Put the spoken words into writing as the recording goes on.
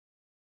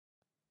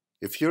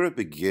If you're a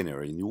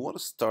beginner and you want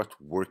to start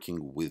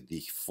working with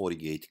the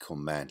FortiGate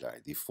command line,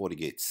 the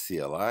FortiGate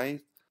CLI,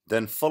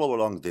 then follow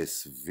along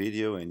this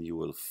video and you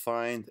will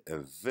find a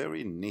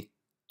very neat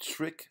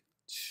trick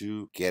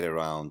to get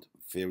around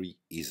very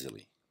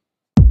easily.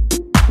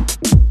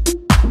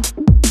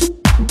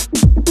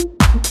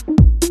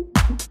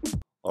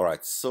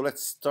 Alright, so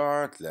let's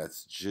start.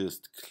 Let's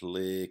just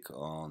click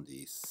on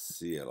the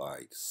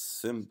CLI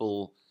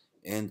symbol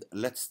and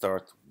let's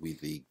start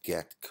with the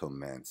get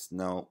commands.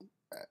 Now,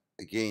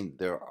 again,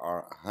 there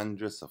are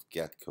hundreds of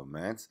get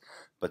commands,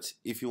 but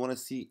if you want to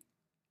see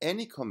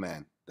any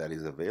command that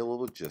is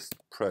available, just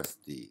press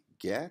the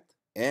get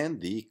and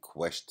the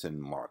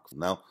question mark.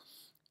 Now,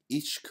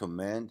 each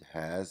command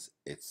has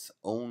its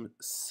own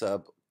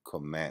sub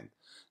command.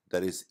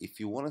 That is, if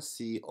you want to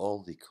see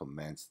all the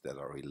commands that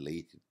are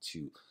related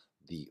to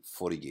the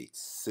FortiGate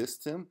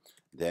system,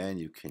 then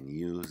you can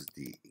use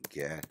the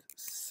get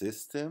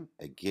system,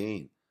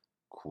 again,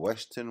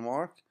 question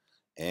mark,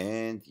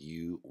 and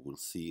you will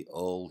see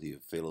all the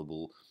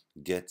available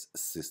get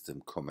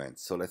system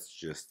commands. So let's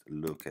just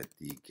look at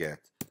the get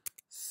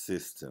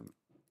system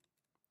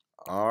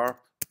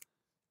ARP,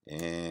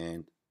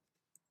 and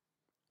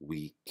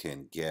we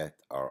can get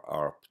our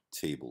ARP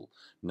table.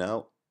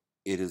 Now,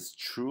 it is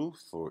true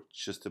for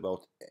just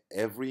about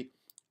every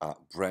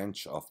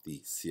branch of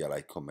the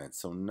CLI command.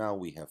 So now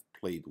we have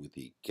played with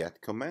the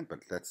get command, but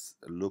let's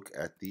look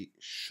at the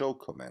show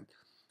command.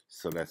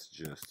 So let's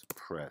just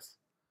press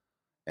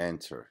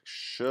enter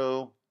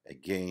show,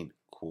 again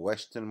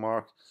question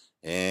mark,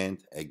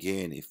 and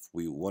again if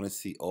we want to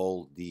see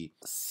all the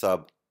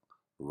sub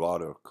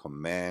router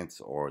commands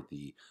or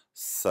the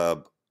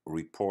sub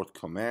report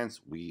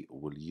commands, we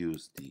will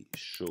use the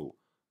show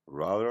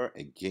router,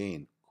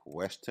 again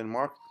question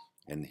mark,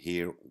 and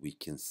here we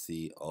can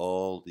see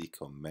all the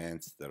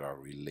commands that are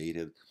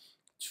related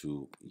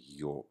to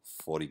your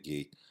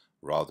FortiGate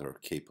router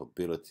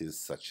capabilities,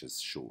 such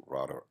as show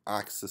router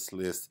access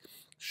list,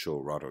 show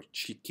router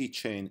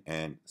keychain,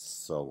 and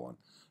so on.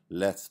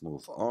 Let's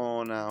move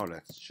on now.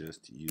 Let's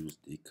just use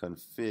the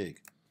config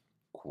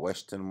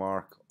question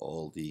mark,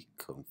 all the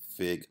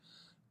config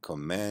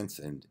commands,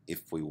 and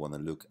if we want to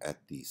look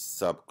at the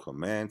sub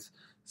commands,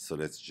 so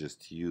let's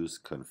just use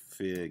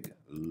config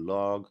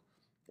log,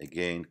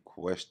 again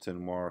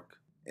question mark,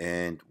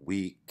 and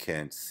we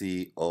can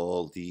see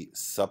all the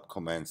sub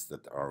commands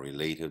that are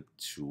related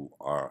to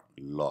our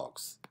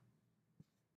logs.